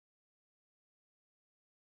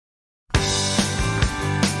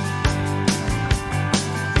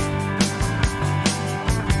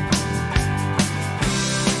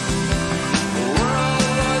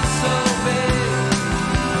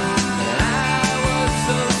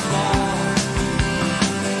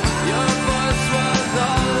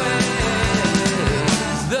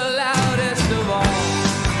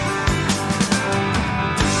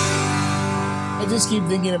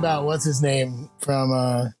thinking about what's his name from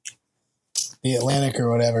the Atlantic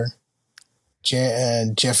or whatever.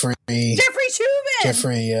 Jeffrey Tubin.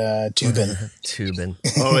 Tubin.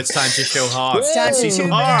 Oh, it's time to show hog. It's time to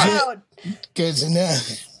tube out. Good to know.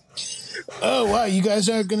 Oh wow, you guys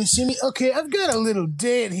aren't gonna see me. Okay, I've got a little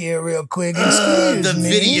date here, real quick. Excuse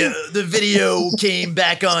me. The video came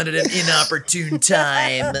back on at an inopportune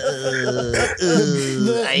time.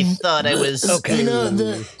 I thought I was okay. You know,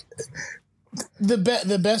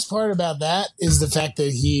 the best part about that is the fact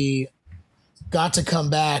that he got to come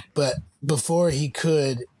back, but before he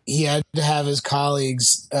could, he had to have his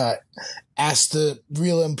colleagues ask the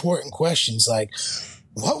real important questions, like,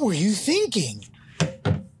 "What were you thinking?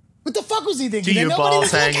 What the fuck was he thinking? Do your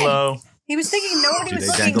balls hang low?" He was thinking nobody was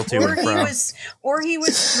looking, or he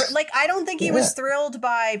was like, I don't think he was thrilled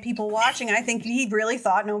by people watching. I think he really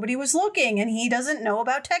thought nobody was looking, and he doesn't know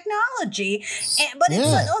about technology. But it's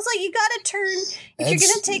like you got to turn, if you're going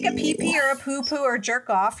to take a pee-pee or a poo-poo or jerk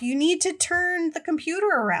off, you need to turn the computer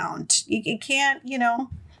around. You can't, You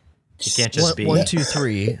can't just be 1, 2,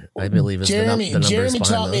 3. I believe is the numbers Jeremy behind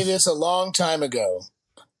taught me those. this a long time ago.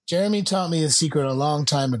 Jeremy taught me a secret a long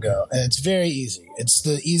time ago, and it's very easy. It's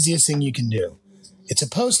the easiest thing you can do. It's a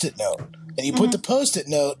Post-it note, and you put the Post-it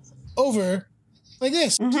note over like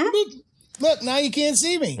this. Boop. Look, now you can't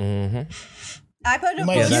see me. I put a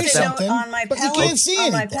Post-it note on my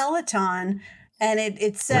Peloton, and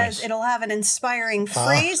it says it'll have an inspiring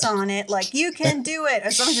phrase on it, like "you can do it," or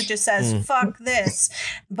sometimes it just says "fuck this."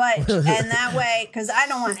 But and that way, because I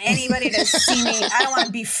don't want anybody to see me. I don't want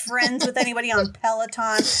to be friends with anybody on Peloton.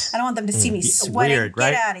 I don't want them to see me sweating. Weird,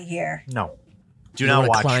 right? Get out of here. No. Do not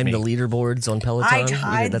watch climb me. the leaderboards on Peloton. I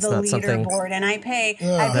tied the leaderboard, and I pay.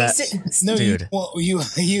 No, dude. You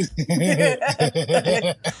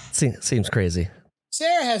Seems crazy.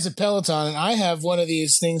 Sarah has a Peloton, and I have one of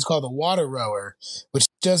these things called a water rower, which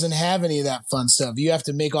doesn't have any of that fun stuff. You have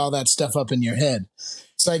to make all that stuff up in your head.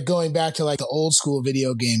 It's like going back to like the old school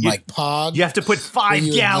video game, like Pog. You have to put 5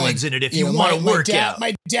 gallons in it if you want to work out.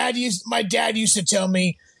 My dad used to tell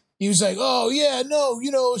me, he was like, "Oh yeah, no,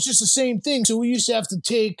 it's just the same thing." So we used to have to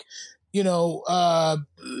take,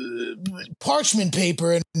 parchment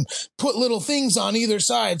paper and put little things on either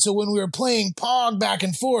side. So when we were playing Pog back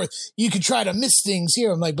and forth, you could try to miss things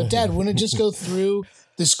here. I'm like, "But Dad, wouldn't it just go through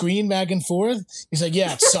the screen back and forth?" He's like,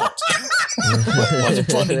 "Yeah, it sucked. It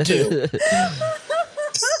wasn't fun to do."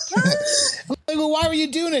 I'm like, "Well, why were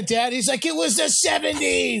you doing it, Dad?" He's like, "It was the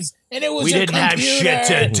 70s. And it was we didn't have shit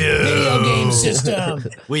to do. Video game system.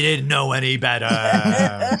 We didn't know any better."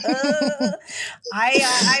 I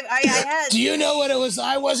had. Do you know what it was?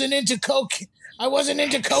 I wasn't into coke. I wasn't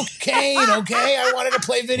into cocaine, okay? I wanted to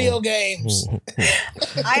play video games.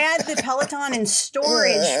 I had the Peloton in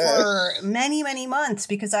storage for many, many months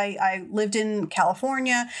because I lived in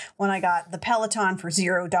California when I got the Peloton for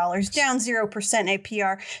 $0, down 0%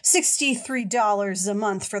 APR, $63 a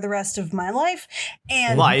month for the rest of my life.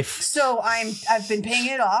 And so I've been paying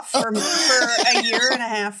it off for a year and a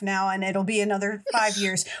half now, and it'll be another 5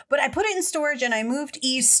 years. But I put it in storage, and I moved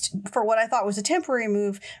east for what I thought was a temporary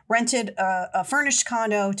move, rented a furnished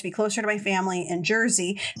condo to be closer to my family in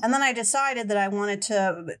Jersey. And then I decided that I wanted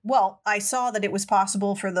to, I saw that it was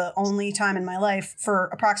possible for the only time in my life for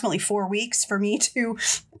approximately 4 weeks for me to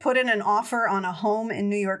put in an offer on a home in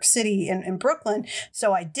New York City in Brooklyn.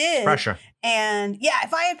 So I did. Pressure. And yeah,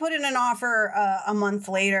 if I had put in an offer a month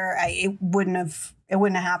later, it wouldn't have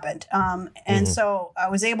happened. And so I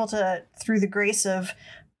was able to, through the grace of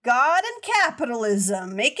God and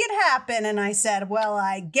capitalism, make it happen. And I said, well,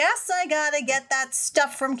 I guess I got to get that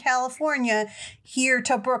stuff from California here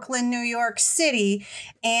to Brooklyn, New York City.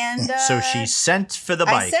 And so she sent for the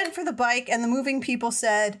bike. I sent for the bike, and the moving people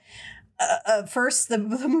said, first, the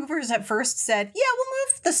movers at first said, yeah, we'll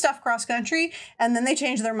move the stuff cross country. And then they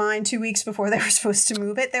changed their mind 2 weeks before they were supposed to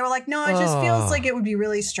move it. They were like, no, it just feels like it would be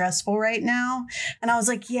really stressful right now. And I was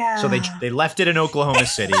like, yeah. So they left it in Oklahoma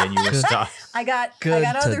City, and you were stuck. I got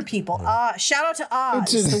other people. Shout out to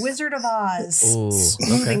Oz, the Wizard of Oz.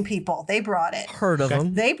 Moving people. They brought it. Heard of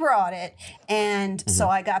them. They brought it. And so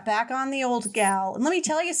I got back on the old gal. And let me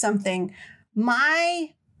tell you something.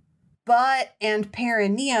 My butt and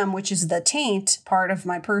perineum, which is the taint part of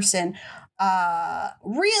my person,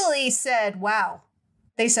 really said, wow.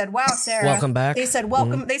 They said, wow, Sarah. Welcome back. They said,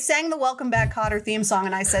 welcome. They sang the Welcome Back Cotter theme song,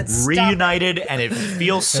 and I said, stop. Reunited, and it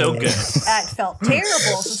feels so good. It felt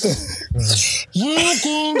terrible. You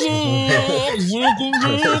can do it. You can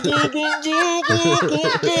do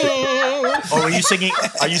it. Oh, are you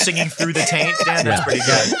singing through the taint, Dan? That's pretty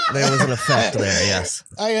good. There was an effect there, yes.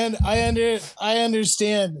 I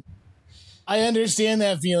understand. I understand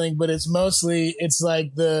that feeling, but it's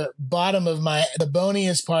like the bottom of the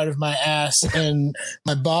boniest part of my ass and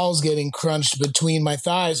my balls getting crunched between my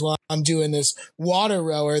thighs while I'm doing this water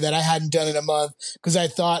rower that I hadn't done in a month because I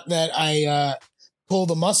thought that I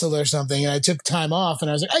pulled a muscle or something, and I took time off, and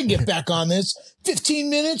I was like, I can get back on this. 15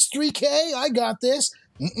 minutes, 3K, I got this.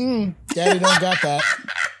 Daddy don't got that.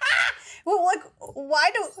 Well, like,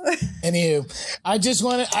 why do? Anywho, I just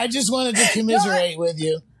wanted to commiserate with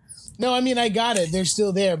you. No, I mean, I got it. They're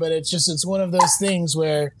still there, but it's one of those things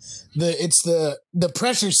where the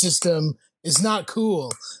pressure system is not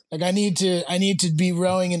cool. Like I need to be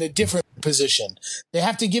rowing in a different position. They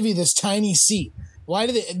have to give you this tiny seat. Why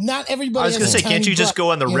do they? Not everybody. I was going to say, can't you just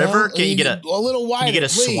go on the river? Can't you get a little wider? Can you get a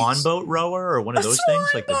swan boat rower or one of those things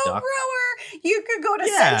like the duck? Rower. You could go to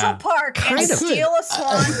Central Park and steal a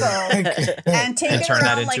swan boat and take it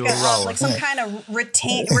around like some kind of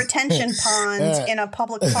retention pond in a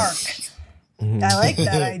public park. I like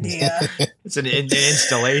that idea. It's an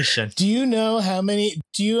installation. Do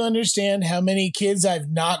you understand how many kids I've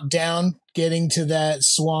knocked down getting to that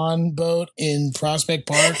swan boat in Prospect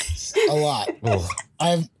Park? A lot.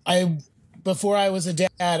 Before I was a dad,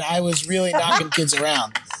 I was really knocking kids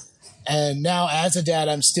around. And now as a dad,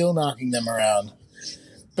 I'm still knocking them around.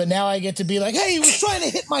 But now I get to be like, hey, he was trying to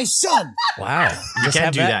hit my son. Wow. You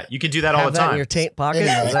can do that. You can do that all the time. In your taint pocket?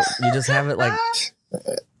 You just have it like...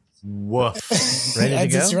 Woof. Ready to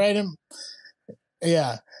go? Just write him.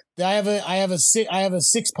 Yeah. I have a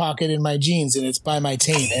six pocket in my jeans, and it's by my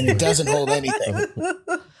taint, and it doesn't hold anything.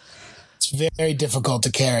 It's very difficult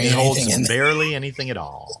to carry. It holds barely anything at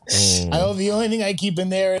all. The only thing I keep in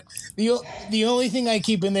there, the only thing I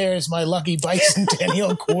keep in there is my lucky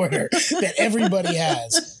bicentennial quarter that everybody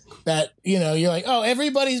has. That, you're like, oh,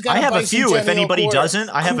 everybody's got. I have a few. If anybody quarter. Doesn't,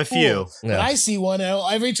 I have a few. But I see one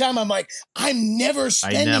every time. I'm like, I'm never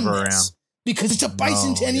spending this because it's a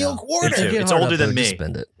bicentennial quarter. It's older than me.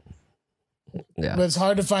 Spend it. Yeah, but it's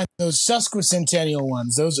hard to find those sesquicentennial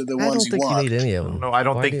ones. Those are the ones you want. I don't think you need any of them. No, I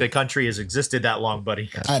don't think the country has existed that long, buddy.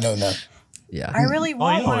 I don't know. Yeah, I really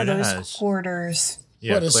want one of those quarters.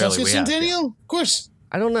 Yeah, what, a sesquicentennial? Of course.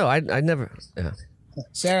 I don't know. I never. Yeah.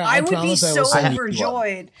 Sarah, I would be so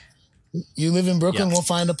overjoyed. You live in Brooklyn, we'll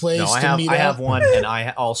find a place to meet up. I have one, and I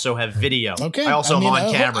also have video. Okay. I also am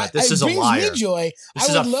on camera. This is a liar. Me joy. This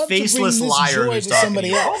is a faceless liar who's talking somebody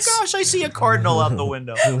to else. Oh gosh, I see a cardinal out the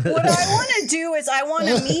window. What I want to do is I want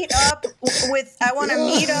to meet up with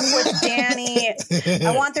Danny.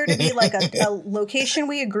 I want there to be like a location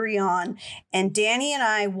we agree on, and Danny and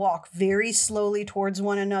I walk very slowly towards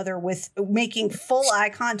one another with making full eye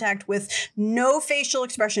contact with no facial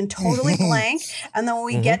expression, totally blank, and then when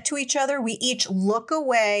we get to each other, we each look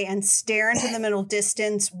away and stare into the middle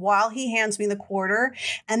distance while he hands me the quarter.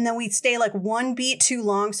 And then we stay like one beat too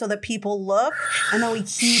long so that people look. And then we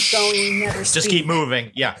keep going. We never speak. Just keep moving.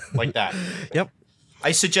 Yeah, like that. Yep.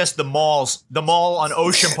 I suggest the mall on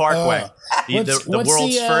Ocean Parkway.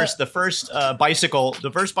 The first bicycle yeah,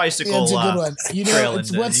 it's a good one.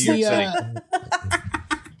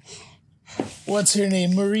 What's her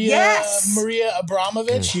name? Maria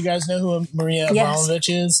Abramovich. You guys know who Maria Abramovich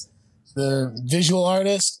is? The visual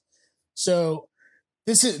artist. So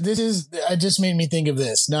this is it just made me think of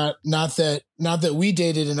this. Not that we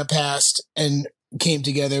dated in the past and came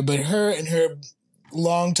together, but her and her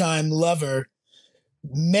longtime lover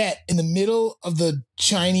met in the middle of the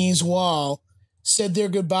Chinese wall, said their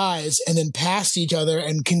goodbyes, and then passed each other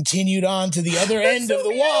and continued on to the other end of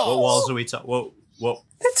the wall. What walls are we talking? What walls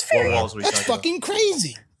are we talking? That's fucking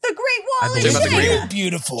crazy. The Great Wall of China.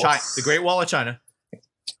 Beautiful. The Great Wall of China.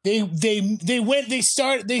 They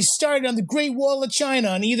started on the Great Wall of China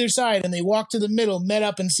on either side, and they walked to the middle, met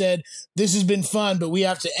up, and said, "This has been fun, but we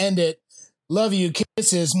have to end it. Love you,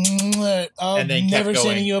 kisses. I'm never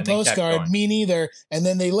sending you a postcard. Me neither." And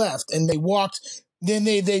then they left, and they walked. Then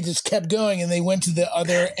they just kept going, and they went to the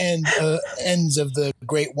other ends of the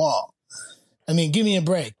Great Wall. I mean, give me a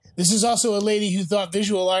break. This is also a lady who thought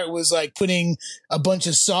visual art was like putting a bunch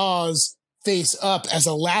of saws face up as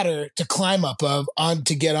a ladder to climb up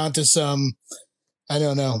to get onto some, I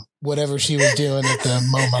don't know, whatever she was doing at the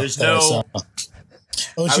MoMA.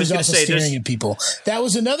 She was also staring at people. That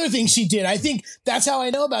was another thing she did. I think that's how I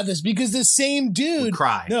know about this, because the same dude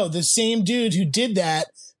who did that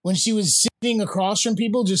when she was sitting across from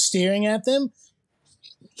people just staring at them,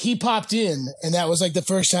 he popped in, and that was like the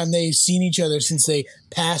first time they've seen each other since they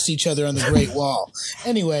passed each other on the Great Wall.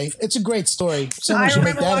 Anyway, it's a great story. I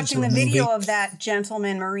remember watching the video of that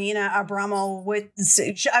gentleman, Marina Abramowitz.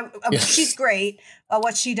 She's great.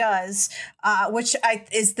 What she does, which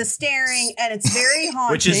is the staring, and it's very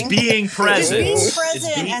haunting. Which is being present.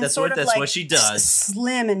 And that's sort of what she does.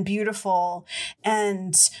 Slim and beautiful,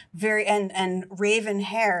 and very and raven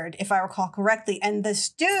haired, if I recall correctly. And this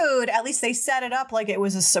dude, at least they set it up like it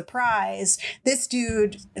was a surprise. This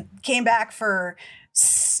dude came back for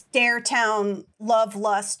Staretown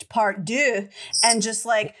Lovelust Part Deux and just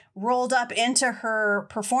like rolled up into her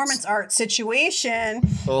performance art situation.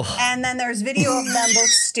 And then there's video of them both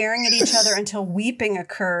staring at each other until weeping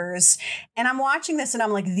occurs. And I'm watching this and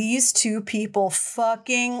I'm like, these two people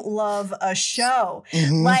fucking love a show.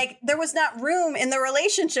 Like there was not room in the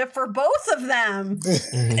relationship for both of them.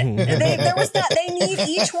 They need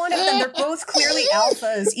each one of them. They're both clearly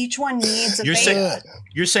alphas. Each one needs a beta.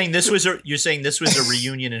 You're saying this was a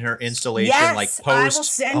reunion in her installation, yes, like I will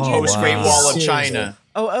send you post Great Wall of Seriously. China.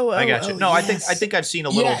 I got you. No, yes. I think I've seen a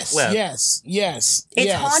little clip. Yes.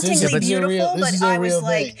 It's hauntingly beautiful, but I was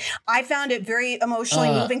like, thing. I found it very emotionally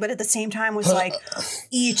moving, but at the same time was like,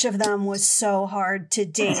 each of them was so hard to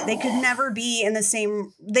date. They could never be in the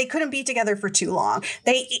same, they couldn't be together for too long.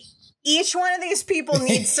 Each one of these people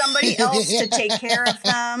needs somebody else to take care of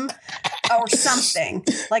them or something.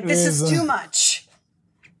 Like, this is too much.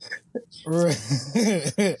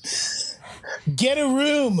 Get a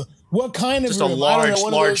room. What kind of just room? a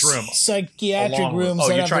large room. Psychiatric rooms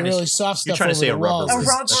that have the really soft stuff. You're trying to say a rubber room. A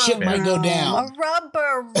rubber Shit room. might go down. A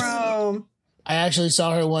rubber room. I actually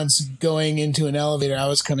saw her once going into an elevator. I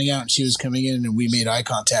was coming out and she was coming in and we made eye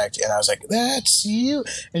contact and I was like, that's you.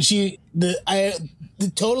 And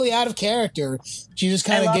totally out of character. She just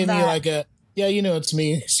kind of gave me like a, yeah, you know, it's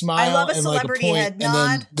me. Smile I love a and celebrity like a point, head and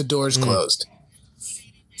nod. then the doors closed.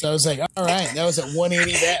 So I was like, all right, that was at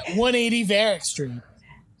 180 Varick Street.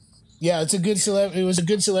 Yeah, it was a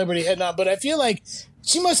good celebrity head nod, but I feel like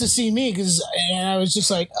she must have seen me because I was just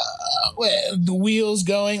like, the wheels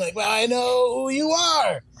going, like, well, I know who you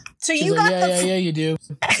are. So She's you like, got yeah, you do.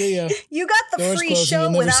 See ya. You got the Doors free closed and show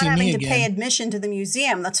you'll never without see having me to again. pay admission to the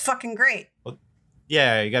museum. That's fucking great.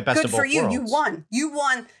 Yeah, you got best Good of both for you. worlds.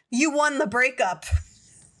 You won the breakup.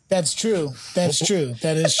 That's true. That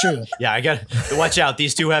is true. Yeah, I got to watch out.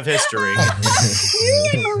 These two have history. You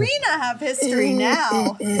and Marina have history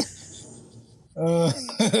now. There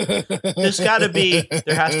has to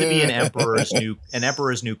be an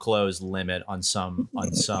emperor's new clothes limit on some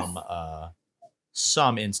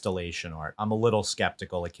installation art. I'm a little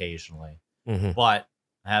skeptical occasionally, but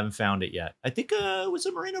I haven't found it yet. I think was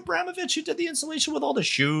it Marina Abramovich who did the installation with all the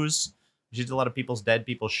shoes? She did a lot of dead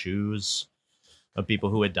people's shoes of people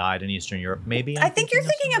who had died in Eastern Europe. Maybe I think you're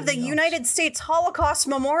thinking of the United States Holocaust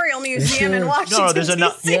Memorial Museum in Washington. No, there's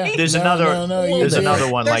another. Yeah. There's another. There's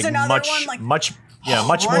another one. There's Like another much haunting.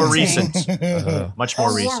 more recent. Much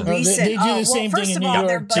more recent. They do the same thing first in of New all,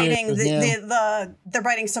 they're York, too. biting they're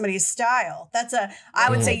biting somebody's style. I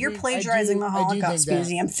would say you're plagiarizing the I do think Holocaust that.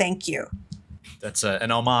 Museum. Thank you. That's an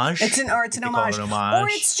homage. It's an homage. Or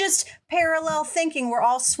it's just parallel thinking. We're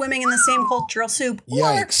all swimming in the same cultural soup.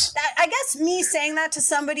 Yikes. Or I guess me saying that to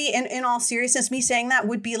somebody, in all seriousness, me saying that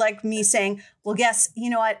would be like me saying, well, guess, you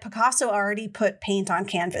know what? Picasso already put paint on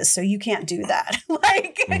canvas, so you can't do that.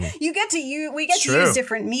 Like, we get to use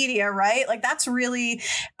different media, right? Like, that's really,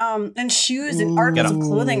 and shoes and articles of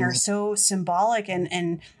clothing are so symbolic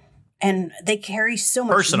and they carry so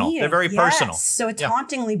much personal. meaning. They're very personal. So it's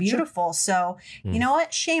hauntingly beautiful. So, you know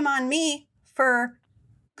what? Shame on me for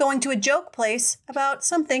going to a joke place about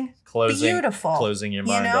something beautiful. Closing your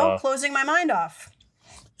mind off. Closing my mind off.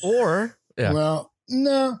 Or, Well,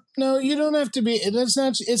 no, you don't have to be.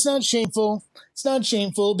 It's not shameful. It's not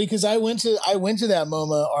shameful because I went to that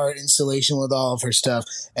MoMA art installation with all of her stuff.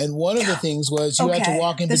 And one of the things was you had to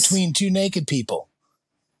walk in between two naked people.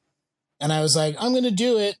 And I was like, I'm going to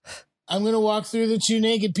do it. I'm going to walk through the two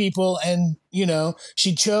naked people. And, you know,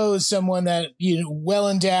 she chose someone that, you know, well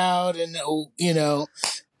endowed and, you know,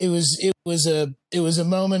 it was a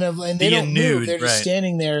moment of, and they don't move. They're just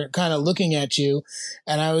standing there kind of looking at you.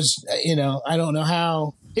 And I was, you know, I don't know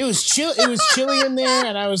how it was chilly in there.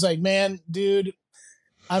 And I was like, man, dude,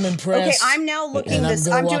 I'm impressed. Okay. I'm now looking and this.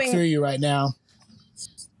 I'm going to walk through you right now.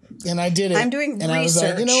 And I did it. I'm doing and research I was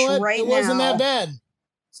like, you know what? right it wasn't now. that bad.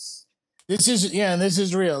 This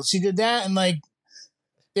is real. She did that, and like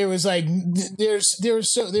there was like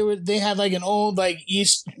they had like an old like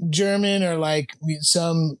East German or like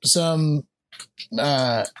some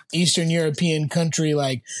Eastern European country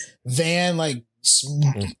like van like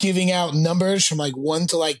giving out numbers from like 1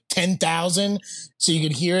 to like 10,000, so you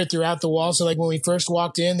could hear it throughout the wall. So like when we first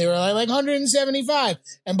walked in, they were like 175,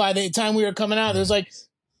 and by the time we were coming out, there was like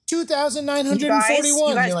 2,941. You guys,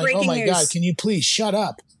 You're like, oh my god, can you please shut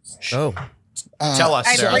up? Oh. Tell us,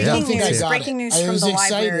 Sarah. Breaking news from the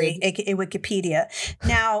library, aka Wikipedia.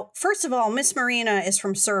 Now, first of all, Miss Marina is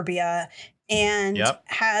from Serbia and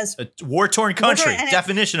has a war-torn country.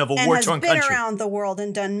 Definition of a war-torn country. Has been around the world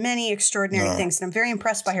and done many extraordinary things, and I'm very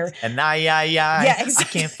impressed by her. And I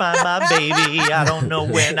can't find my baby. I don't know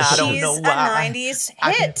when. I don't know why. She's a 90s hit.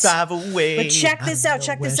 I can drive away. But check this out.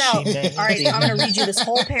 Check this out. All right, I'm going to read you this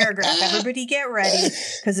whole paragraph. Everybody get ready,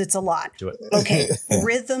 because it's a lot. Do it. Okay.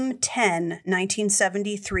 Rhythm 10,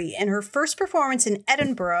 1973. In her first performance in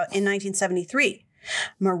Edinburgh in 1973.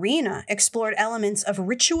 Marina explored elements of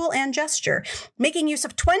ritual and gesture, making use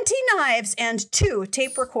of 20 knives and 2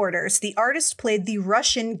 tape recorders. The artist played the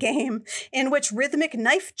Russian game, in which rhythmic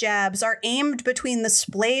knife jabs are aimed between the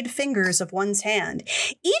splayed fingers of one's hand.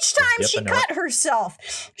 Each time she cut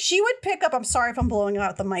herself, she would pick up, I'm sorry if I'm blowing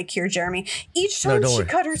out the mic here, Jeremy. Each time she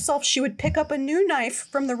cut herself, she would pick up a new knife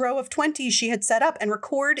from the row of 20 she had set up and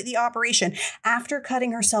record the operation. After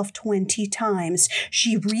cutting herself 20 times,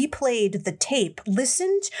 she replayed the tape,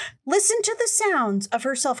 listened to the sounds of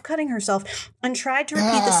herself cutting herself, and tried to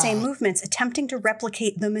repeat the same movements, attempting to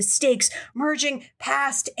replicate the mistakes, merging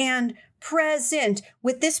past and present.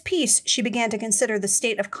 With this piece, she began to consider the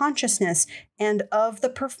state of consciousness and of the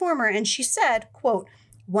performer, and she said, quote,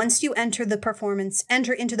 "Once you enter into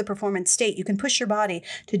the performance state, you can push your body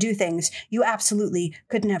to do things you absolutely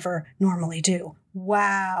could never normally do."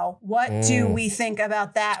 Wow. What do we think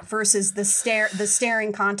about that versus the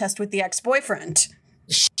staring contest with the ex-boyfriend?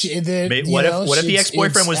 What if the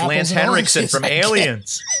ex-boyfriend was Lance Henriksen from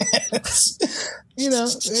Aliens?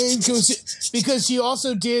 Because she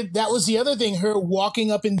also did, that was the other thing, her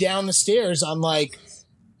walking up and down the stairs on like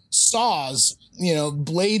saws,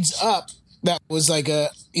 blades up. That was like a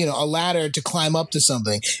ladder to climb up to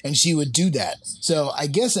something, and she would do that. So I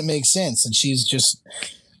guess it makes sense. And she's just,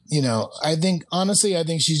 I think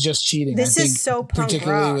she's just cheating. This is so punk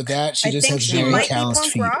particularly rock. With that, she I just think has she very might be calloused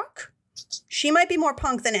punk feet. rock. She might be more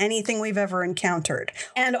punk than anything we've ever encountered.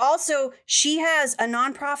 And also, she has a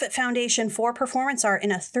nonprofit foundation for performance art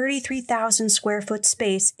in a 33,000 square foot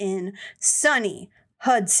space in sunny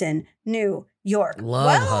Hudson, New York.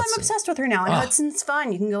 Hudson. I'm obsessed with her now, and Hudson's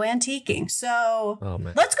fun. You can go antiquing. So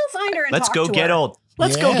let's go find her and let's talk go to get her. old.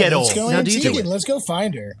 Let's go get old. Let's go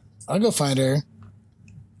find her. I'll go find her.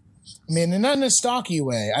 I mean, not in a stalky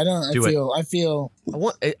way. I feel.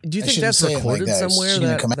 Do you think that's recorded somewhere?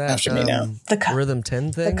 That come after me now. The Rhythm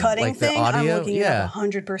 10 thing, the cutting like thing. The audio? I'm looking at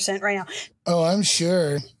 100% right now. Oh, I'm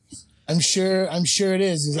sure it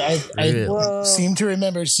is. I seem to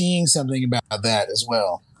remember seeing something about that as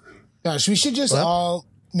well. Gosh, we should just all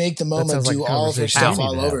make the MoMA do all of her stuff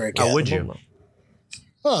all over again. How would you?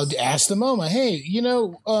 Well, ask the MoMA. Hey,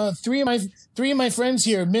 three of my friends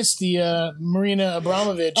here missed the Marina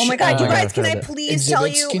Abramovich. Oh my God, you guys! Can I please tell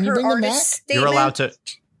you her artist statement?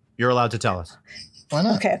 You're allowed to tell us. Why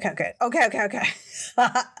not? Okay. Okay.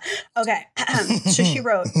 So she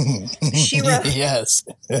wrote. Yes.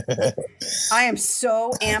 I am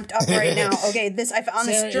so amped up right now. Okay, I found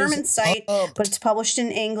this German site, but it's published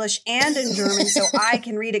in English and in German, so I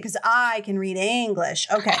can read it because I can read English.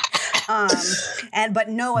 Okay. But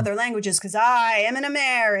no other languages because I am an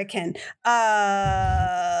American.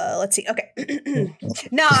 Let's see. Okay.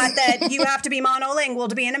 Not that you have to be monolingual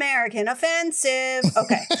to be an American. Offensive.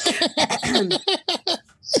 Okay.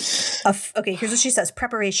 Okay, here's what she says.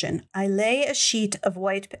 Preparation. I lay a sheet of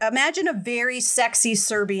white. Imagine a very sexy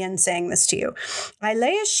Serbian saying this to you. I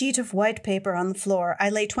lay a sheet of white paper on the floor. I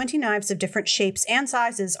lay 20 knives of different shapes and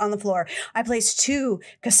sizes on the floor. I place 2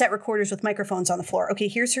 cassette recorders with microphones on the floor. Okay,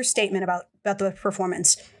 here's her statement about the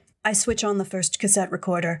performance. I switch on the first cassette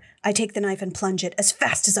recorder. I take the knife and plunge it as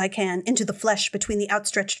fast as I can into the flesh between the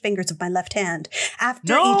outstretched fingers of my left hand.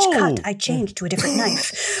 After each cut, I change to a different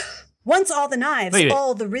knife. Once all the knives,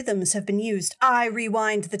 all the rhythms have been used, I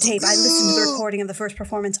rewind the tape. I listen to the recording of the first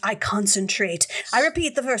performance. I concentrate. I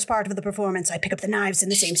repeat the first part of the performance. I pick up the knives in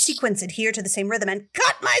the same sequence, adhere to the same rhythm, and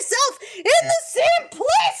cut myself in the same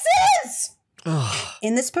places!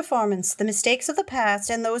 In this performance, the mistakes of the past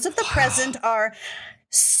and those of the present are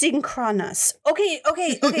synchronous. Okay,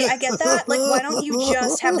 I get that. Like, why don't you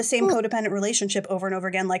just have the same codependent relationship over and over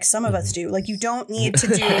again like some of us do? Like, you don't need to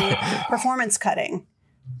do performance cutting.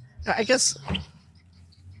 I guess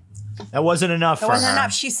That wasn't enough for her. It wasn't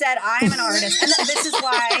enough. She said, I am an artist. And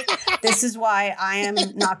this is why I am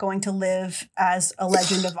not going to live as a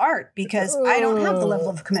legend of art, because I don't have the level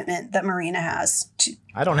of commitment that Marina has.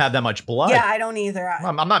 I don't have that much blood. Yeah, I don't either.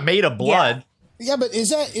 I'm not made of blood. Yeah, but is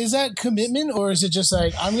that commitment, or is it just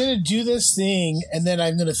like, I'm going to do this thing and then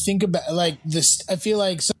I'm going to think about like this? I feel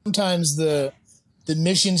like sometimes the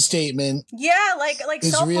mission statement, like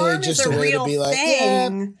is self-harm really is just a a way real to be like,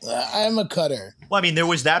 thing. yeah, I'm a cutter. Well, I mean, there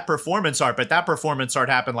was that performance art, but that performance art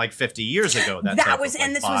happened like 50 years ago. This was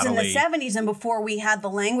in the 70s, and before we had the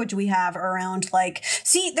language we have around, like,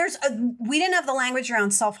 see, we didn't have the language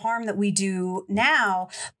around self-harm that we do now,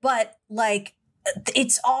 but like,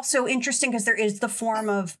 it's also interesting because there is the form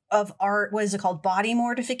of art. What is it called? Body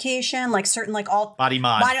mortification, like certain like body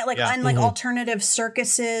mod, and like alternative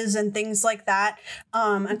circuses and things like that,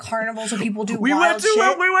 and carnivals where people do. We went to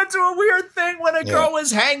a weird thing when a girl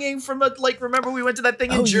was hanging from a remember we went to that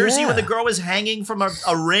thing in Jersey when the girl was hanging from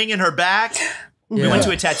a ring in her back. We went to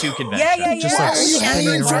a tattoo convention. Yeah. Just like, are you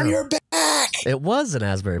hanging from your back? It was in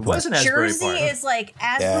Asbury Park. Jersey is like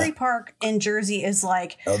Asbury Park in Jersey is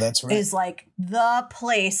like that's right. Is like the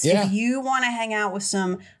place if you want to hang out with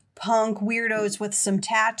some punk weirdos with some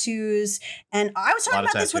tattoos. And I was talking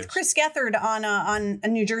about this with Chris Gethard on a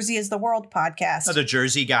New Jersey is the World podcast. Oh, the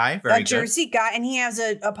Jersey guy, very good. Jersey guy, and he has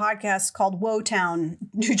a podcast called Wotown,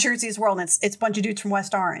 New Jersey is the World, and it's a bunch of dudes from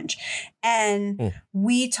West Orange. And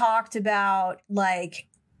we talked about like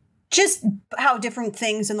just how different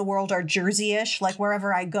things in the world are Jersey-ish. Like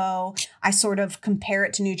wherever I go, I sort of compare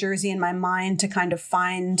it to New Jersey in my mind to kind of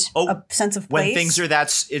find a sense of place. When things are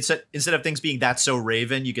instead of things being that's so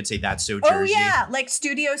Raven, you could say that's so Jersey. Oh yeah, like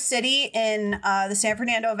Studio City in the San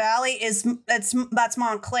Fernando Valley that's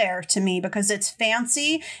Montclair to me because it's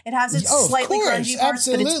fancy. It has its slightly grungy parts,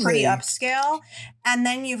 but it's pretty upscale. And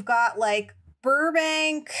then you've got like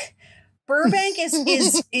Burbank. Burbank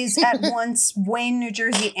is at once Wayne, New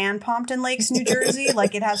Jersey and Pompton Lakes, New Jersey.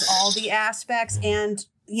 Like it has all the aspects and,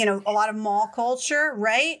 you know, a lot of mall culture,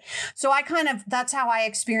 right? So that's how I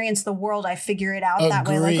experience the world. I figure it out that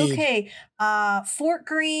way. Like, okay, Fort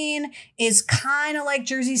Greene is kind of like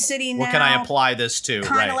Jersey City now. What can I apply this to?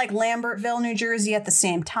 Kind of like Lambertville, New Jersey at the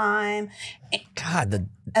same time. God, the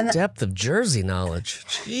depth of Jersey knowledge.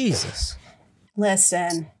 Jesus.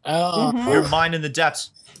 Listen. Your mind in the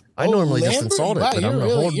depths. I normally just insult it, but I'm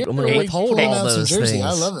going to withhold all those things.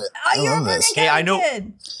 I love it. You're a Bergen County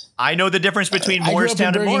kid. I know the difference between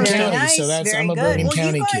Morristown and Morristown. Nice, so I'm a Bergen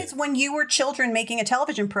County kid. When you were children making a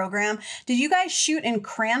television program, did you guys shoot in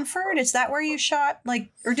Cranford? Is that where you shot?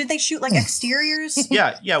 Like, or did they shoot like exteriors?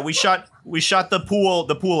 Yeah. We shot the pool.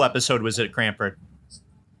 The pool episode was at Cranford.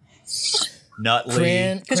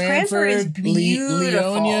 Nutley. Because Cranford is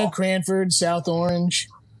beautiful. Leonia, Cranford, South Orange.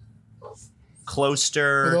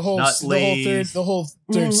 Closter, the whole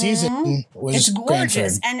third season was it's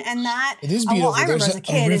gorgeous, Cranford. and that it is beautiful. I remember as a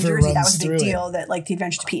kid in Jersey, that was a big deal. That like the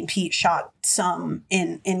Adventure to Pete and Pete shot some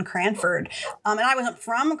in Cranford, and I wasn't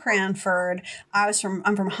from Cranford. I'm from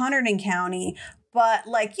Hunterdon County, but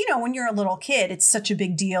like you know, when you're a little kid, it's such a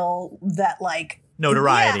big deal that like.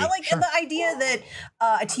 Notoriety. Yeah, like the idea that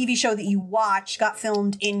a TV show that you watch got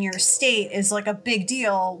filmed in your state is like a big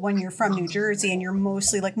deal when you're from New Jersey and you're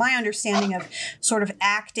mostly like my understanding of sort of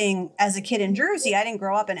acting as a kid in Jersey. I didn't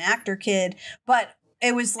grow up an actor kid, but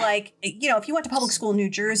it was like, you know, if you went to public school in New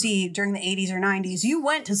Jersey during the 80s or 90s, you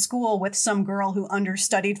went to school with some girl who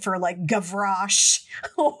understudied for like Gavroche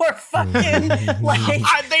or fucking like...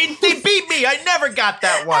 They beat me. I never got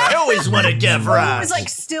that one. I always wanted Gavroche. Who was like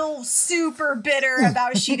still super bitter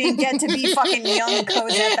about she didn't get to be fucking young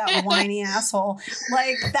Cosette, that whiny asshole.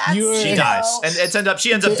 Like that's... She dies. And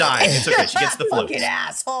she ends up dying. It's okay. She gets the flu. Fucking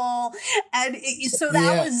asshole. And so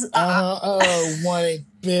that was... whiny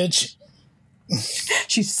bitch.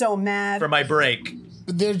 She's so mad for my break.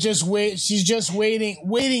 They're just she's just waiting.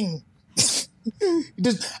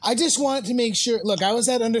 I just wanted to make sure. Look, I was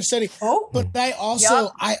at understudy. But I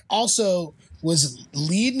also was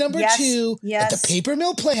lead number 2 at the Paper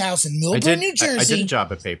Mill Playhouse in Milburn, New Jersey. I did a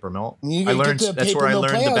job at Paper Mill. That's where I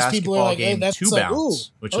learned the basketball game Two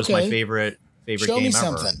Bounce, which was my favorite Show game me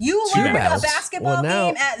something. ever. You learned a basketball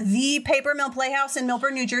game at the Paper Mill Playhouse in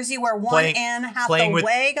Milburn, New Jersey, where Anne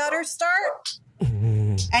Hathaway got her start.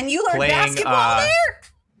 And you learned basketball there?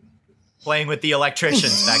 Playing with the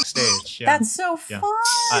electricians backstage. Yeah. That's so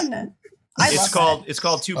fun. It's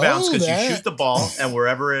called Two Bounce because you shoot the ball and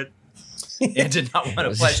wherever it. Anne did not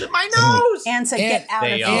want to play. She said, my nose. Anne said, get out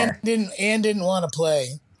of here. Anne didn't want to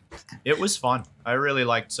play. It was fun. I really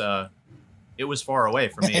liked. It was far away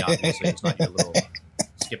from me. Obviously, it's not your little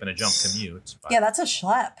skip and a jump commute. But. Yeah, that's a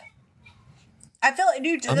schlep. I feel like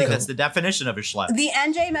I think that's the definition of a schlep. the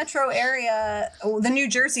NJ metro area, the New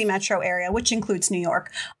Jersey metro area, which includes New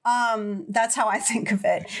York. That's how I think of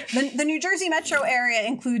it. The New Jersey metro area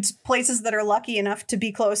includes places that are lucky enough to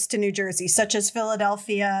be close to New Jersey, such as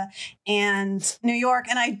Philadelphia and New York.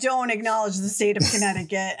 And I don't acknowledge the state of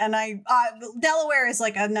Connecticut. And Delaware is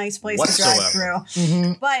like a nice place to drive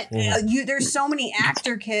through. But there's so many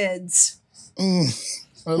actor kids.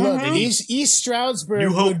 Well, look, East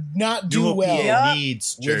Stroudsburg would not do well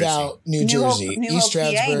needs Jersey. without New Jersey. East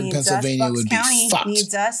Stroudsburg, Pennsylvania would be fucked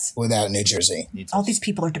needs us. without New Jersey. All these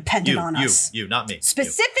people are dependent on us. You, not me.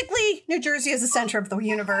 Specifically, New Jersey is the center of the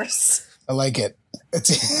universe. I like it.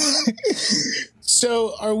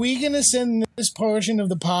 So, are we going to send this portion of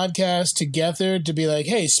the podcast together to be like,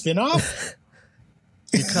 hey, spin-off?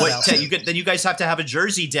 Then you guys have to have a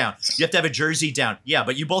Jersey down. You have to have a Jersey down. Yeah,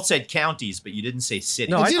 but you both said counties, but you didn't say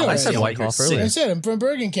city. No, I said Wyckoff earlier. I said I'm from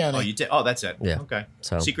Bergen County. Oh, you did? Oh, that's it. Yeah. Okay.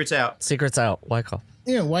 So Secret's out. Secret's out. Wyckoff.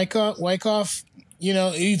 Yeah, Wyckoff. You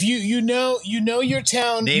know, if you know your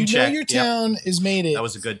town, Name check. your town is made it. That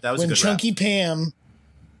was a good when Chunky rap. Pam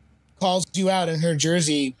calls you out in her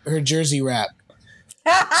Jersey rap.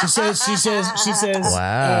 She says,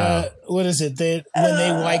 wow. What is it?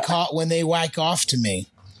 When they whack off to me.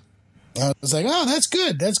 I was like, oh, that's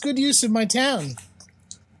good. That's good use of my town.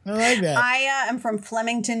 I like that. I am from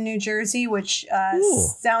Flemington, New Jersey, which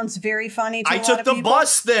sounds very funny to a lot of people. I took the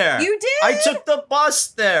bus there. You did? I took the bus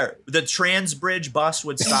there. The Transbridge bus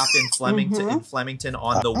would stop in Flemington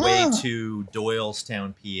on the way to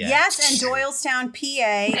Doylestown, PA. Yes, and Doylestown,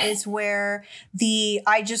 PA is where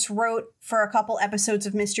I just wrote for a couple episodes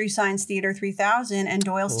of Mystery Science Theater 3000, and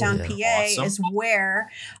Doylestown, PA is where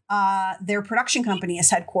their production company is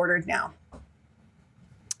headquartered now.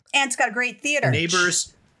 And it's got a great theater.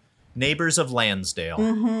 Neighbors of Lansdale.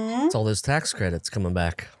 It's all those tax credits coming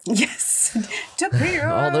back. Yes. To pay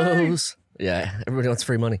all those. Yeah, everybody wants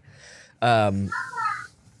free money. I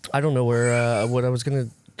don't know what I was going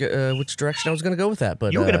to which direction I was going to go with that,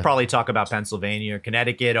 but you were going to probably talk about Pennsylvania,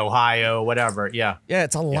 Connecticut, Ohio, whatever. Yeah,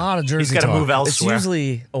 it's a lot of Jersey. He's got to move elsewhere. It's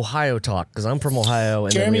usually Ohio talk because I'm from Ohio,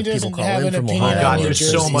 and Jeremy then we have people have call in from Ohio. Oh God,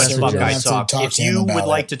 there's so much Buckeye talk. If you would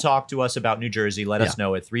like to to talk to us about New Jersey, let us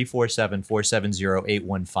know at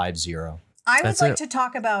 347-470-8150. I would like to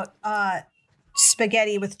talk about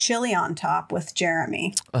spaghetti with chili on top with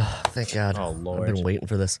Jeremy. Oh, thank God. Oh Lord, I've been waiting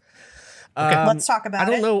for this. Okay, let's talk about it.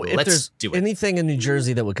 I don't know if there's anything in New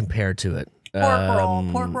Jersey that would compare to it.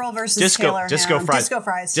 Pork roll versus Taylor ham. Disco fries.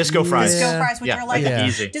 Disco fries, which are like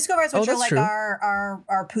easy. Disco fries, which are like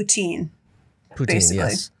our poutine. Poutine, basically.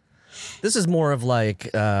 Yes. This is more of like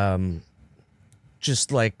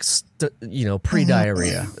just like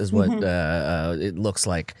pre-diarrhea is what it looks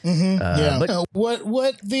like. But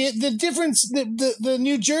what the difference? The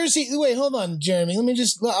New Jersey. Wait, hold on, Jeremy. Let me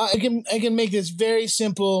just. I can make this very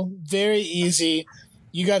simple, very easy.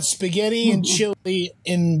 You got spaghetti and chili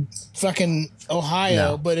in fucking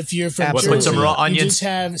Ohio, but if you're from Jersey, put some raw onions. You just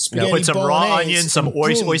have spaghetti put some raw bolognese, onions, some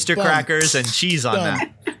oyster crackers, and cheese on that.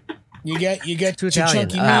 You get your Italian.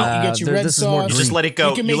 chunky meat. You get your red sauce. You just let it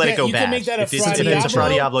go. You let it go bad. You can make that if it's a Fra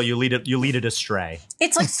Diavolo, you lead it astray.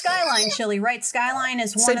 It's like Skyline chili, right? Skyline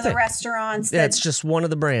is one of the restaurants. Yeah, it's just one of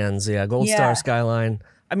the brands. Yeah, Gold Star, Skyline.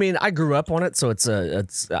 I mean, I grew up on it, so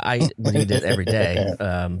I would eat it every day.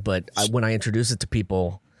 But when I introduce it to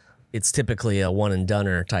people, it's typically a one and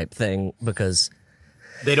doneer type thing because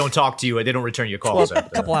they don't talk to you. They don't return your calls. A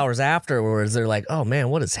couple hours afterwards, they're like, "Oh man,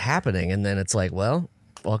 what is happening?" And then it's like, "Well,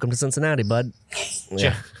 welcome to Cincinnati, bud."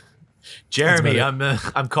 Yeah. Jeremy,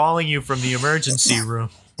 I'm calling you from the emergency room.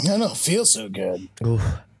 I don't feel so good. Oof.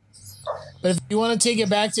 But if you want to take it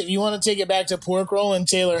back to pork roll and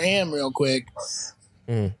Taylor ham real quick.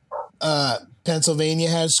 Pennsylvania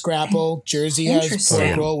has scrapple. Jersey has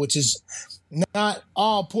pork roll, which is not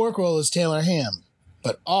all pork roll is Taylor ham,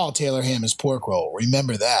 but all Taylor ham is pork roll.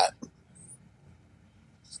 Remember that.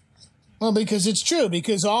 Well, because it's true.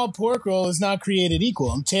 Because all pork roll is not created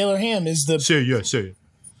equal, and Taylor ham is the say it.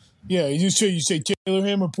 Yeah, you say Taylor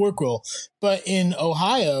ham or pork roll. But in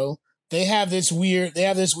Ohio, they have this weird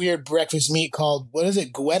breakfast meat called, what is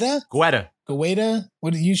it? Goetta.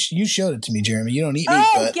 What you showed it to me, Jeremy. You don't eat meat.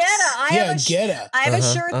 Oh, Goetta. Goetta. I have a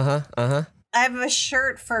shirt. I have a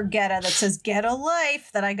shirt for Goetta that says "Goetta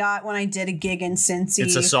Life" that I got when I did a gig in Cincy.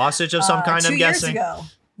 It's a sausage of some kind, I'm guessing. 2 years ago.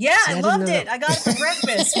 Yeah, I loved it. I got it for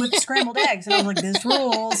breakfast with scrambled eggs, and I was like, "This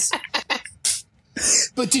rules."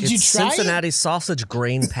 But did you try Cincinnati sausage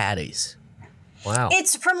grain patties? Wow.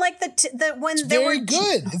 It's from like the when it's they very were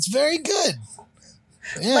good. It's very good.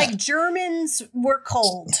 Yeah. Like Germans were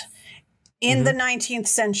cold. in the 19th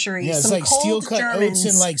century. Yeah, it's some like cold steel cut Germans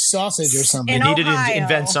oats and like sausage or something. They in needed Ohio, to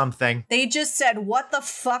invent something. They just said, what the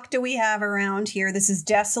fuck do we have around here? This is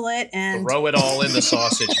desolate, and Throw it all in the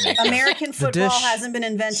sausage maker. American football dish. hasn't been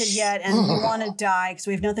invented yet, and we want to die because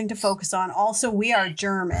we have nothing to focus on. Also, we are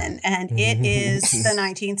German, and it is the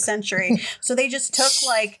 19th century. So they just took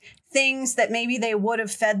like things that maybe they would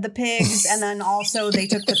have fed the pigs, and then also they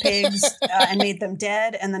took the pigs and made them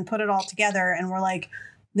dead, and then put it all together, and we're like,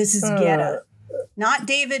 this is Guetta. Not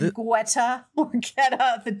David Guetta or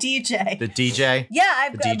Guetta, the DJ. The DJ? Yeah,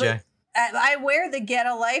 I've The got. DJ? I wear the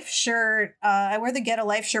Guetta Life shirt. I wear the Guetta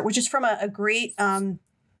Life shirt, which is from a great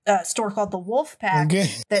store called the Wolf Pack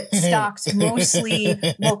that stocks mostly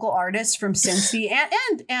local artists from Cincy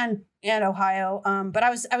and Ohio. But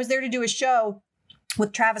I was there to do a show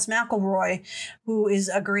with Travis McElroy, who is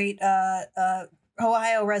a great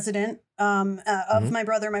Ohio resident of my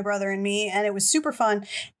brother and me, and it was super fun.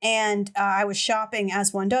 And I was shopping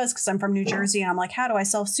as one does because I'm from New Jersey, and I'm like, how do I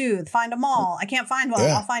self-soothe? Find a mall. I can't find one.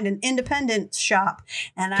 I'll find an independent shop.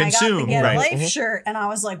 And I got the Get a Life shirt, and I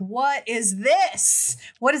was like, what is this?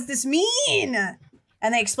 What does this mean? And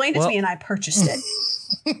they explained it to me, and I purchased it.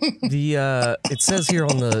 It says here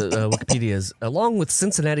on the Wikipedia's, along with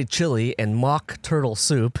Cincinnati chili and mock turtle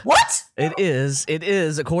soup. What? It is,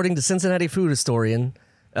 according to Cincinnati food historian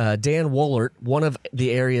Dan Wollert, one of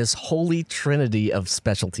the area's holy trinity of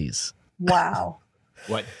specialties. Wow.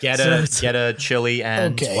 What? Get a chili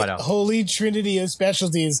and what else? Holy trinity of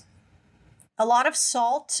specialties. A lot of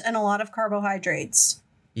salt and a lot of carbohydrates.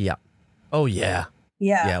 Yeah. Oh, yeah.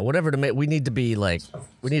 Yeah. Yeah, whatever to make. We need to be like,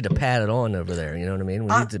 we need to pat it on over there. You know what I mean?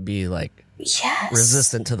 We need to be like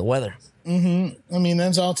resistant to the weather. Mm-hmm. I mean,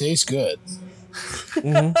 that's all tastes good.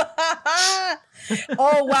 Mm-hmm.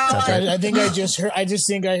 Oh wow! I think I just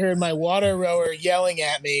think I heard my water rower yelling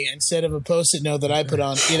at me instead of a post-it note that I put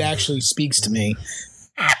on. It actually speaks to me.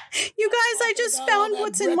 You guys, I just found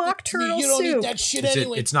what's in mock turtle you don't soup. eat that shit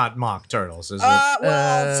anyway. It's not mock turtles, is it?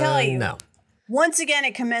 Well, I'll tell you. No. Once again,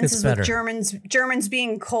 it commences with Germans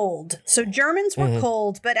being cold. So Germans were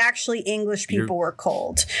cold, but actually English people were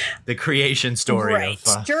cold. The creation story right.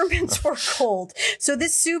 of Germans were cold. So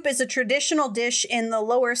this soup is a traditional dish in the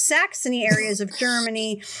lower Saxony areas of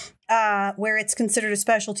Germany, where it's considered a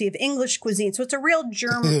specialty of English cuisine. So it's a real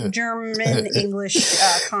German-English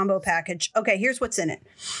combo package. Okay, here's what's in it.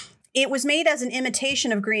 It was made as an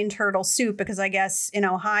imitation of green turtle soup because I guess in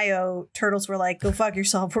Ohio, turtles were like, go fuck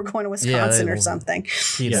yourself. We're going to Wisconsin or something.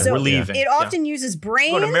 Yeah, so we're leaving. It often uses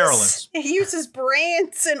brains. Go to Maryland. It uses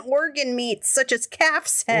brains and organ meats such as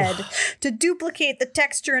calf's head to duplicate the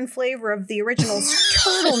texture and flavor of the original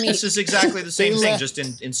turtle meat. This is exactly the same thing, just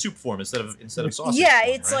in soup form instead of sausage. Yeah,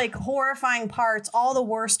 form, it's like horrifying parts, all the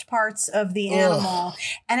worst parts of the animal.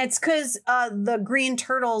 And it's because the green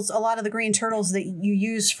turtles, a lot of the green turtles that you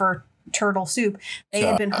use for turtle soup, they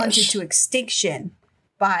had been hunted to extinction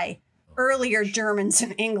by earlier Germans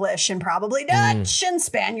and English and probably Dutch and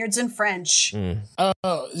Spaniards and French.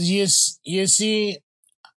 Oh, you see,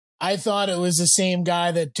 I thought it was the same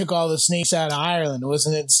guy that took all the snakes out of Ireland.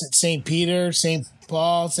 Wasn't it St. Peter, St.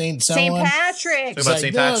 Paul, St. someone? St. Patrick. About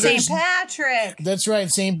St. Patrick. St. Patrick. That's right.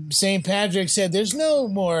 St. Patrick said there's no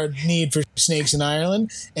more need for snakes in Ireland.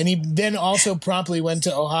 And he then also promptly went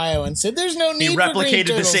to Ohio and said there's no need he for green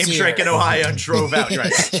replicated the same turtles trick here. in Ohio and drove out.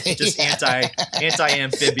 Right. Just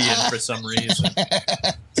anti-amphibian for some reason.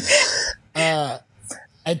 I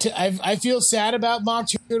feel sad about mock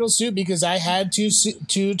turtle soup because I had two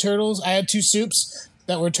turtles. I had two soups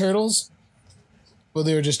that were turtles. Well,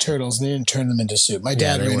 they were just turtles, and they didn't turn them into soup. My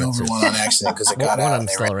dad ran over one on accident because it got out and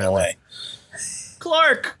they ran away.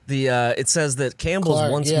 Clark! It says that Campbell's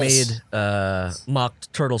once made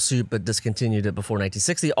mocked turtle soup, but discontinued it before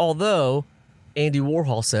 1960, although Andy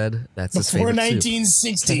Warhol said that's his favorite Before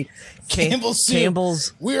 1960. soup.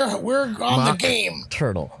 Campbell's we're on the game.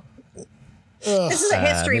 Turtle. This is a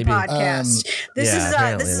history podcast. This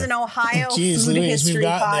is an Ohio food history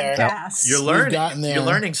podcast. You're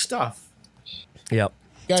learning stuff. Yep.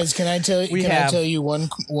 Guys, can I tell you one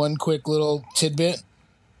quick little tidbit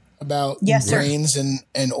about brains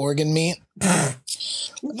and organ meat?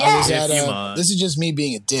 Yes. I was at this is just me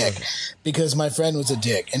being a dick because my friend was a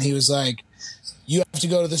dick and he was like, you have to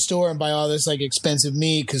go to the store and buy all this like expensive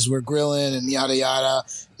meat because we're grilling and yada yada.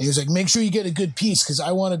 And he was like, make sure you get a good piece because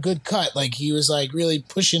I want a good cut. Like he was like really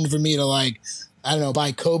pushing for me to like, I don't know,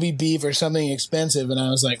 buy Kobe beef or something expensive. And I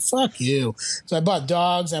was like, fuck you. So I bought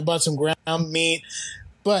dogs. I bought some ground meat.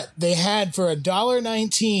 But they had for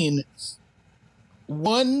 $1.19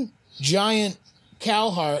 one giant cow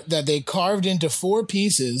heart that they carved into 4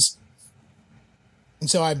 pieces. And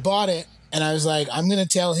so I bought it And I was like, I'm going to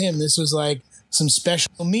tell him this was like some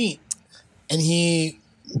special meat. And he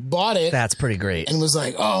bought it. That's pretty great. And was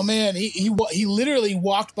like, oh man, he literally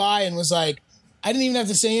walked by and was like, I didn't even have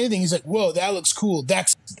to say anything. He's like, whoa, that looks cool.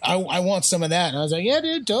 I want some of that. And I was like, yeah,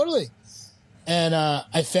 dude, totally. And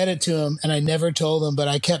I fed it to him, and I never told him, but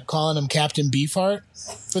I kept calling him Captain Beefheart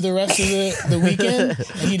for the rest of the weekend.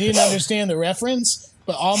 And he didn't understand the reference,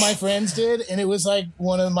 but all my friends did. And it was like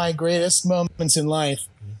one of my greatest moments in life.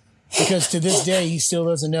 Because to this day, he still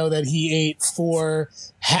doesn't know that he ate 4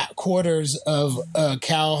 quarters of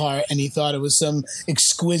cow heart, and he thought it was some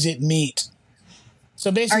exquisite meat.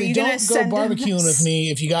 So basically, don't go barbecuing with me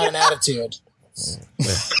if you got an attitude.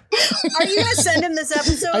 Are you going to send him this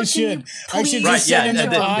episode? I should. Right, send him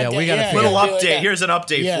we got a little update. Here's an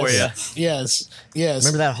update for you. Yes.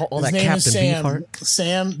 Remember that His name Captain is Sam. Beefheart?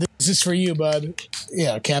 Sam, this is for you, bud.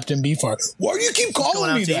 Yeah, Captain Beefheart. Why do you keep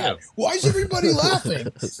calling me that? Why is everybody laughing?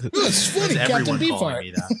 It's funny, Captain Beefheart.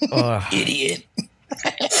 Idiot.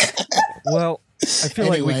 Well, I feel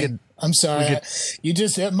like we could. I'm sorry.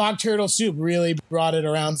 Mock turtle soup really brought it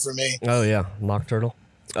around for me. Oh yeah, mock turtle.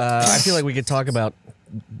 I feel like we could talk about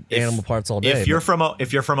animal parts all day. If you're from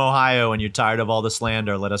Ohio and you're tired of all the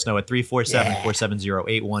slander, let us know at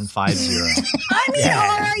 347-470-8150. I mean,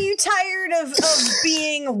 are you tired of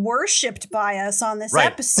being worshipped by us on this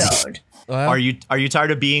episode? Are you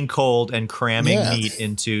tired of being cold and cramming meat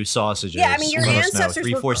into sausages? Yeah, I mean, your ancestors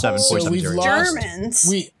were cold Germans.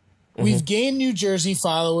 We've gained New Jersey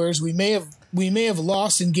followers. We may have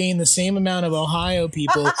lost and gained the same amount of Ohio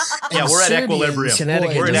people. Yeah, we're at equilibrium. We're at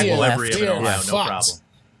equilibrium in Ohio, no problem.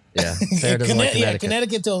 Yeah, Sarah doesn't like Connecticut.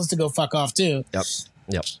 Connecticut told us to go fuck off too. Yep.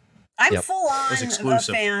 I'm full on a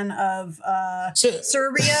fan of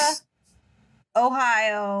Serbia,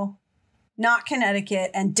 Ohio, not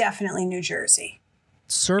Connecticut, and definitely New Jersey.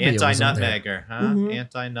 Serbia anti-nutmegger, huh? Mm-hmm.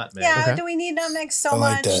 Anti-nutmeg. Yeah, do we need nutmeg so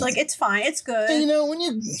much? Like, it's fine. It's good. You know,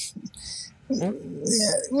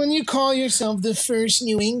 when you call yourself the first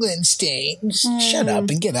New England state, shut up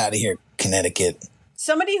and get out of here, Connecticut.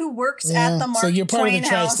 Somebody who works at the Mark So you're part Twain of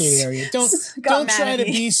the house tri-state area. Don't try to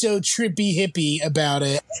be so trippy hippie about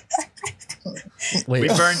it. Wait. We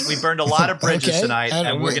burned a lot of bridges tonight,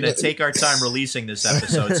 and we're going to take our time releasing this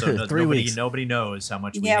episode, so nobody knows how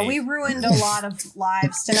much we hate. We ruined a lot of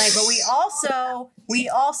lives tonight, but we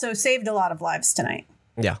also saved a lot of lives tonight.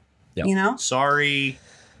 Yeah. You know? Sorry,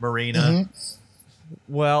 Marina.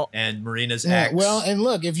 Well, and Marina's ex. Well, and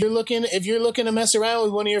look, if you're looking to mess around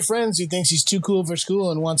with one of your friends who thinks he's too cool for school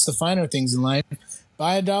and wants the finer things in life,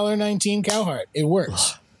 buy a $1.19 cow heart. It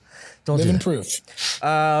works. Don't Living do proof.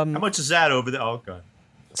 How much is that over there? Oh god.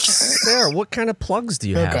 Sarah, what kind of plugs do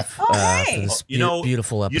you have for this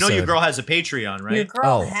beautiful episode? You know your girl has a Patreon, right? Your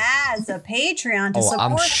girl has a Patreon to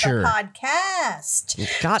support the podcast. You've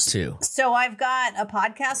got to. So I've got a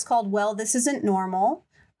podcast called Well, This Isn't Normal,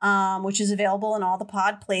 which is available in all the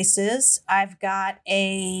pod places. I've got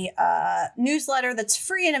a newsletter that's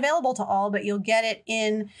free and available to all, but you'll get it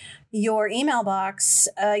in your email box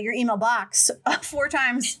 4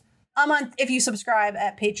 times a month if you subscribe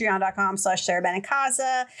at patreon.com/Sara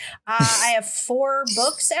Benincasa. I have 4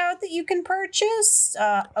 books out that you can purchase.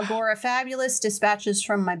 Agora Fabulous, Dispatches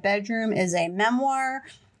from My Bedroom is a memoir.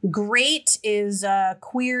 Great is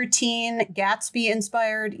queer teen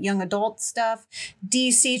Gatsby-inspired young adult stuff.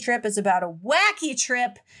 DC Trip is about a wacky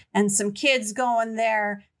trip and some kids going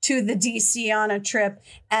there to the DC on a trip.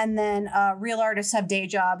 And then Real Artists Have Day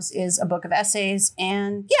Jobs is a book of essays.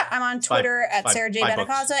 And yeah, I'm on Twitter at Sara J.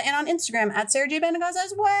 Benincasa and on Instagram at Sara J. Benincasa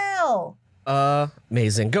as well.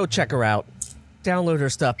 Amazing. Go check her out. Download her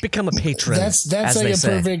stuff. Become a patron. That's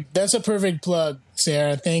a perfect plug,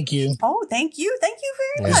 Sarah. Thank you. Oh, thank you. Thank you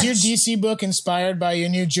very much. Is your DC book inspired by your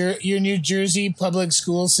New Jersey public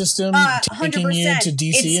school system taking 100%. you to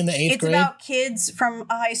DC in the 8th grade? It's about kids from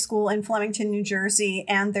a high school in Flemington, New Jersey,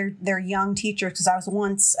 and their young teachers. Because I was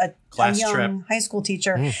once a young high school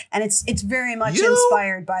teacher, and it's very much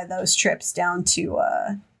inspired by those trips down to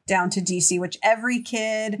DC, which every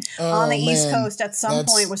kid on the East Coast at some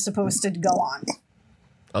point was supposed to go on.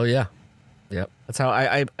 Oh yeah. Yep. That's how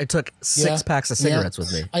I took 6 packs of cigarettes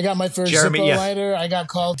with me. I got my first Zippo lighter. I got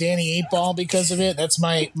called Danny 8-Ball because of it. That's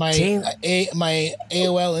my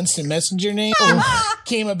AOL Instant Messenger name.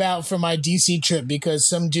 Came about from my DC trip because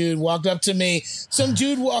some dude walked up to me.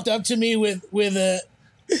 With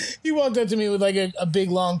like a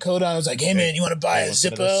big long coat on. I was like, "Hey man, you want to buy a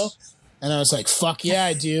Zippo?" And I was like, "Fuck yeah,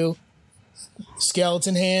 I do."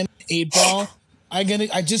 Skeleton hand, 8-Ball. I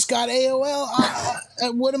just got AOL.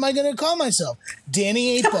 What am I gonna call myself?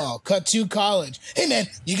 Danny 8-Ball, cut to college. Hey man,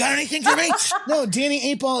 you got anything for me? No,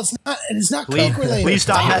 Danny 8-Ball, it's not Coke related. Please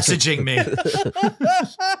stop messaging me.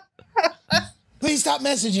 Please stop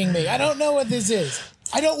messaging me. I don't know what this is.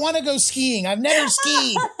 I don't want to go skiing. I've never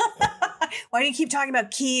skied. Why do you keep talking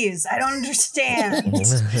about keys? I don't understand. I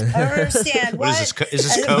don't understand. What is this?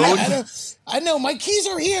 Is this code? I know my keys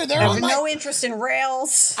are here. I have no interest in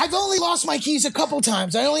rails. I've only lost my keys a couple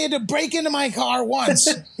times. I only had to break into my car once.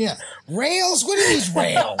 Yeah, rails. What are these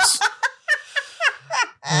rails?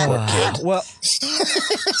 Well,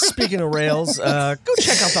 speaking of rails, go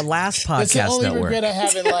check out the last podcast That's the only network. regret I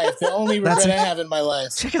have in life. The only regret I have in my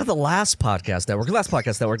life. Check out the last podcast network,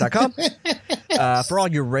 lastpodcastnetwork.com, for all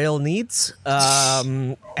your rail needs.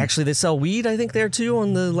 Actually, they sell weed, I think, there too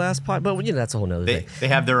on the last pod, but that's a whole nother thing. They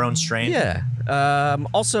have their own strain. Yeah.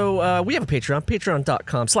 Also, we have a Patreon,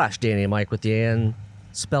 patreon.com/Danny and Mike with the N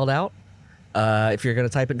spelled out. If you're going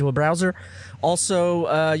to type it into a browser.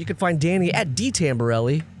 Also, you can find Danny at D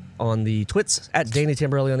Tamberelli on the twits, at Danny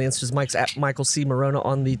Tamberelli on the Instas, Mike's at Michael C. Maronna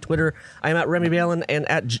on the Twitter. I am at Remy Balon and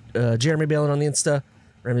at Jeremy Balon on the Insta,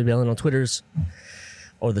 Remy Balon on Twitters,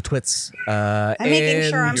 or the twits. I'm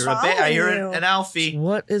making sure I'm following I hear you. an Alfie.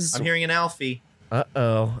 I'm hearing an Alfie.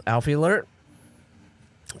 Uh-oh. Alfie alert.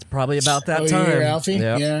 It's probably about that time. You hear Alfie?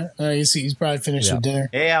 Yep. Yeah. You see, he's probably finished with dinner.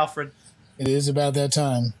 Hey, Alfred. It is about that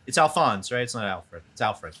time. It's Alphonse, right? It's not Alfred. It's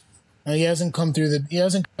Alfred. He hasn't come through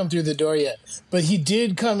the door yet, but he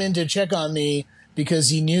did come in to check on me because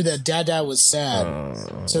he knew that Dada was sad.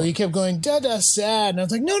 So he kept going, Dada's sad, and I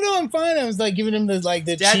was like, no, I'm fine. I was like giving him the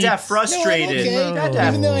Dada frustrated. No, I'm okay. Dada.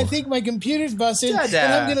 Even though I think my computer's busted and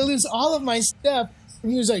I'm gonna lose all of my stuff.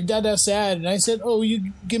 And he was like, Dada's sad. And I said, oh,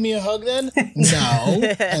 you give me a hug then? No.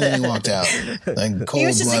 And then he walked out. Like He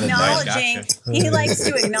was just acknowledging. Gotcha. He likes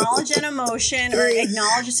to acknowledge an emotion or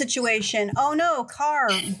acknowledge a situation. Oh, no, car,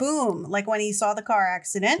 boom. Like when he saw the car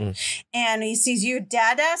accident. And he sees you,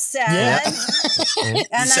 Dada, sad. Yeah. And He's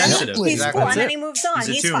then sensitive. he's Exactly. cool. And then he moves on.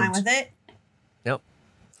 He's fine attuned. with it. Yep.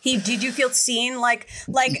 Did you feel seen? Like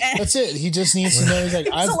That's it. He just needs to know. He's like,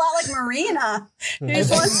 it's a lot like Marina. He just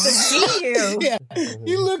wants to see you. Yeah.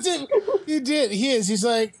 He looked at, he did. He's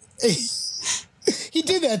like, he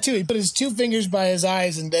did that too. He put his two fingers by his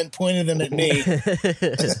eyes and then pointed them at me.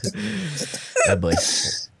 Bad boy.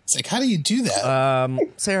 It's like, how do you do that?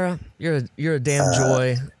 Sarah, you're a damn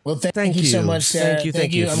joy. Well, thank you so much, Sarah. Thank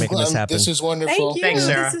you for making this happen. This is wonderful. Thank you. Thanks,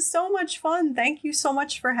 Sarah. This is so much fun. Thank you so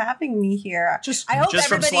much for having me here. I hope just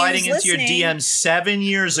from sliding into your DM 7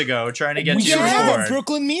 years ago, trying to get you to have a record.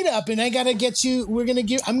 Brooklyn meetup, and I gotta get you.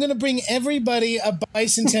 I'm gonna bring everybody a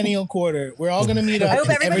bicentennial quarter. We're all gonna meet up. I hope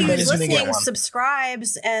and everybody who's everybody's gonna get listening one.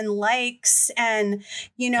 subscribes and likes and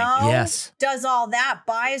Yes. does all that,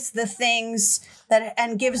 buys the things that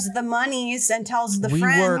and gives the monies and tells the We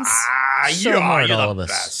friends. work so hard, you're all the of us.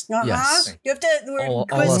 best. Yes. You have to. All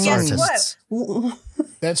Because us guess artists. what?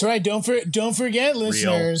 That's right. Don't forget,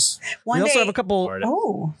 listeners. One We day. also have a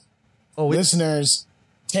couple. Listeners,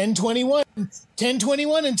 1021, and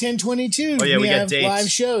 1022. Oh, yeah, we got have dates. live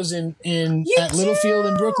shows at Littlefield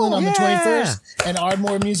in Brooklyn on the 21st, and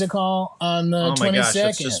Ardmore Music Hall on the Oh 22nd. my gosh,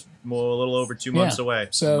 that's just a little over 2 months away.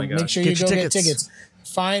 So oh my make gosh. sure you Get your go get tickets. tickets.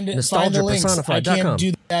 Find the links. I can't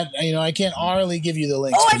do that. I can't orally give you the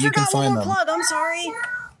links, Oh, I but you can forgot one find more them. plug. I'm sorry.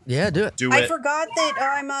 Yeah, do it. I forgot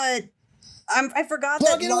that I forgot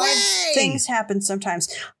Plug that it live away. things happen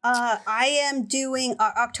sometimes. I am doing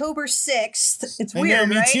October 6th. It's I know, weird,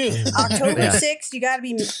 me right? too. October Yeah. 6th, you got to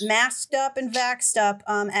be masked up and vaxxed up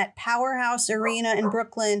at Powerhouse Arena in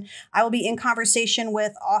Brooklyn. I will be in conversation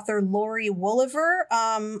with author Lori Woolever.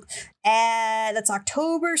 And that's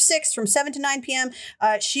October 6th from 7 to 9 p.m.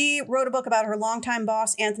 She wrote a book about her longtime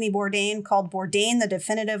boss, Anthony Bourdain, called Bourdain, the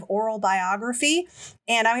Definitive Oral Biography.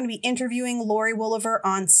 And I'm going to be interviewing Lori Woolever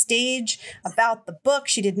on stage about the book.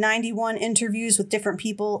 She did 91 interviews with different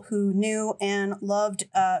people who knew and loved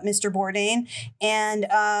Mr. Bourdain. And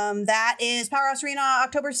that is Powerhouse Arena,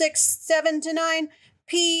 October 6th, 7 to 9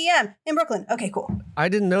 p.m. in Brooklyn. Okay, cool. I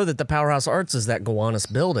didn't know that the Powerhouse Arts is that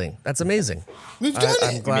Gowanus building. That's amazing. We've done it.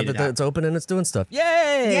 I'm glad that it's open and it's doing stuff. Yay!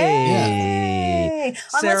 Yay!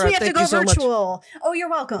 Unless Sarah, we have to thank go you so much. virtual. Oh, you're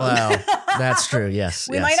welcome. Wow, that's true. Yes,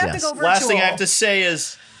 we yes, might have yes. to go virtual. Last thing I have to say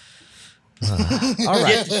is, All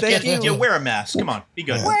right, thank you. wear a mask. Come on, be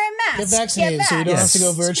good. Wear a mask. Get vaccinated so you don't have to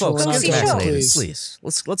go virtual. Folks, Go get see shows. vaccinated, please.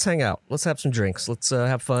 Let's hang out. Let's have some drinks. Let's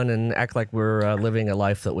have fun and act like we're living a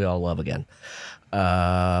life that we all love again.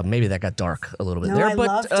 Maybe that got dark a little bit No, there, I but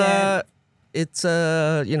loved it. it's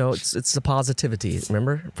it's the positivity.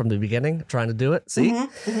 Remember from the beginning, trying to do it. See, All right,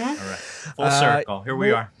 full circle. Here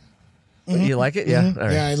we are. You like it? Yeah. All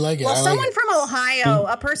right. Yeah, I like it. Well, I like someone it. from Ohio,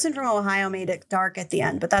 a person from Ohio made it dark at the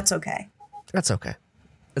end, but that's okay. That's okay.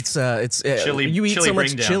 It's Chili- you eat chili so much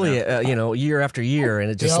bring down chili, year after year, and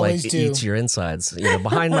it just like always do. eats your insides.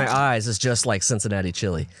 Behind my eyes is just like Cincinnati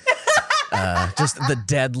chili. Just the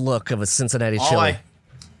dead look of a Cincinnati chili.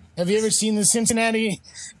 Have you ever seen the Cincinnati?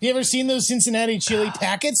 You ever seen those Cincinnati chili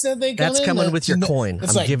packets that they come in? That's coming with your coin.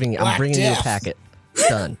 It's I'm like I'm Black bringing you a Death. packet.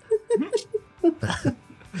 Done.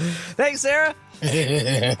 Thanks, Sarah.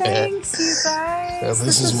 Thanks, you guys. Well,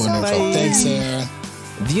 this is so wonderful. fun. Thanks, Sarah.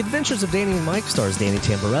 The Adventures of Danny and Mike stars Danny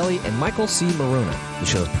Tamberelli and Michael C. Maronna. The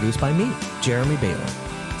show is produced by me, Jeremy Balon.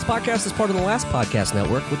 This podcast is part of the Last Podcast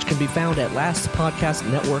Network, which can be found at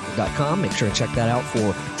lastpodcastnetwork.com. Make sure to check that out for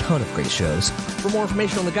a ton of great shows. For more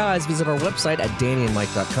information on the guys, visit our website at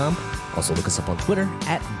dannyandmike.com. Also look us up on Twitter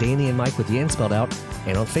at Danny and Mike with the N spelled out,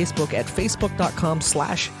 and on Facebook at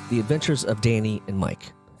facebook.com/The Adventures of Danny and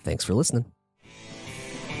Mike. Thanks for listening.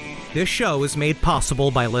 This show is made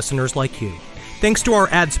possible by listeners like you. Thanks to our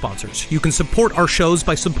ad sponsors, you can support our shows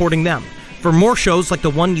by supporting them. For more shows like the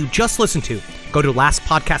one you just listened to, go to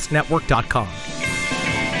lastpodcastnetwork.com.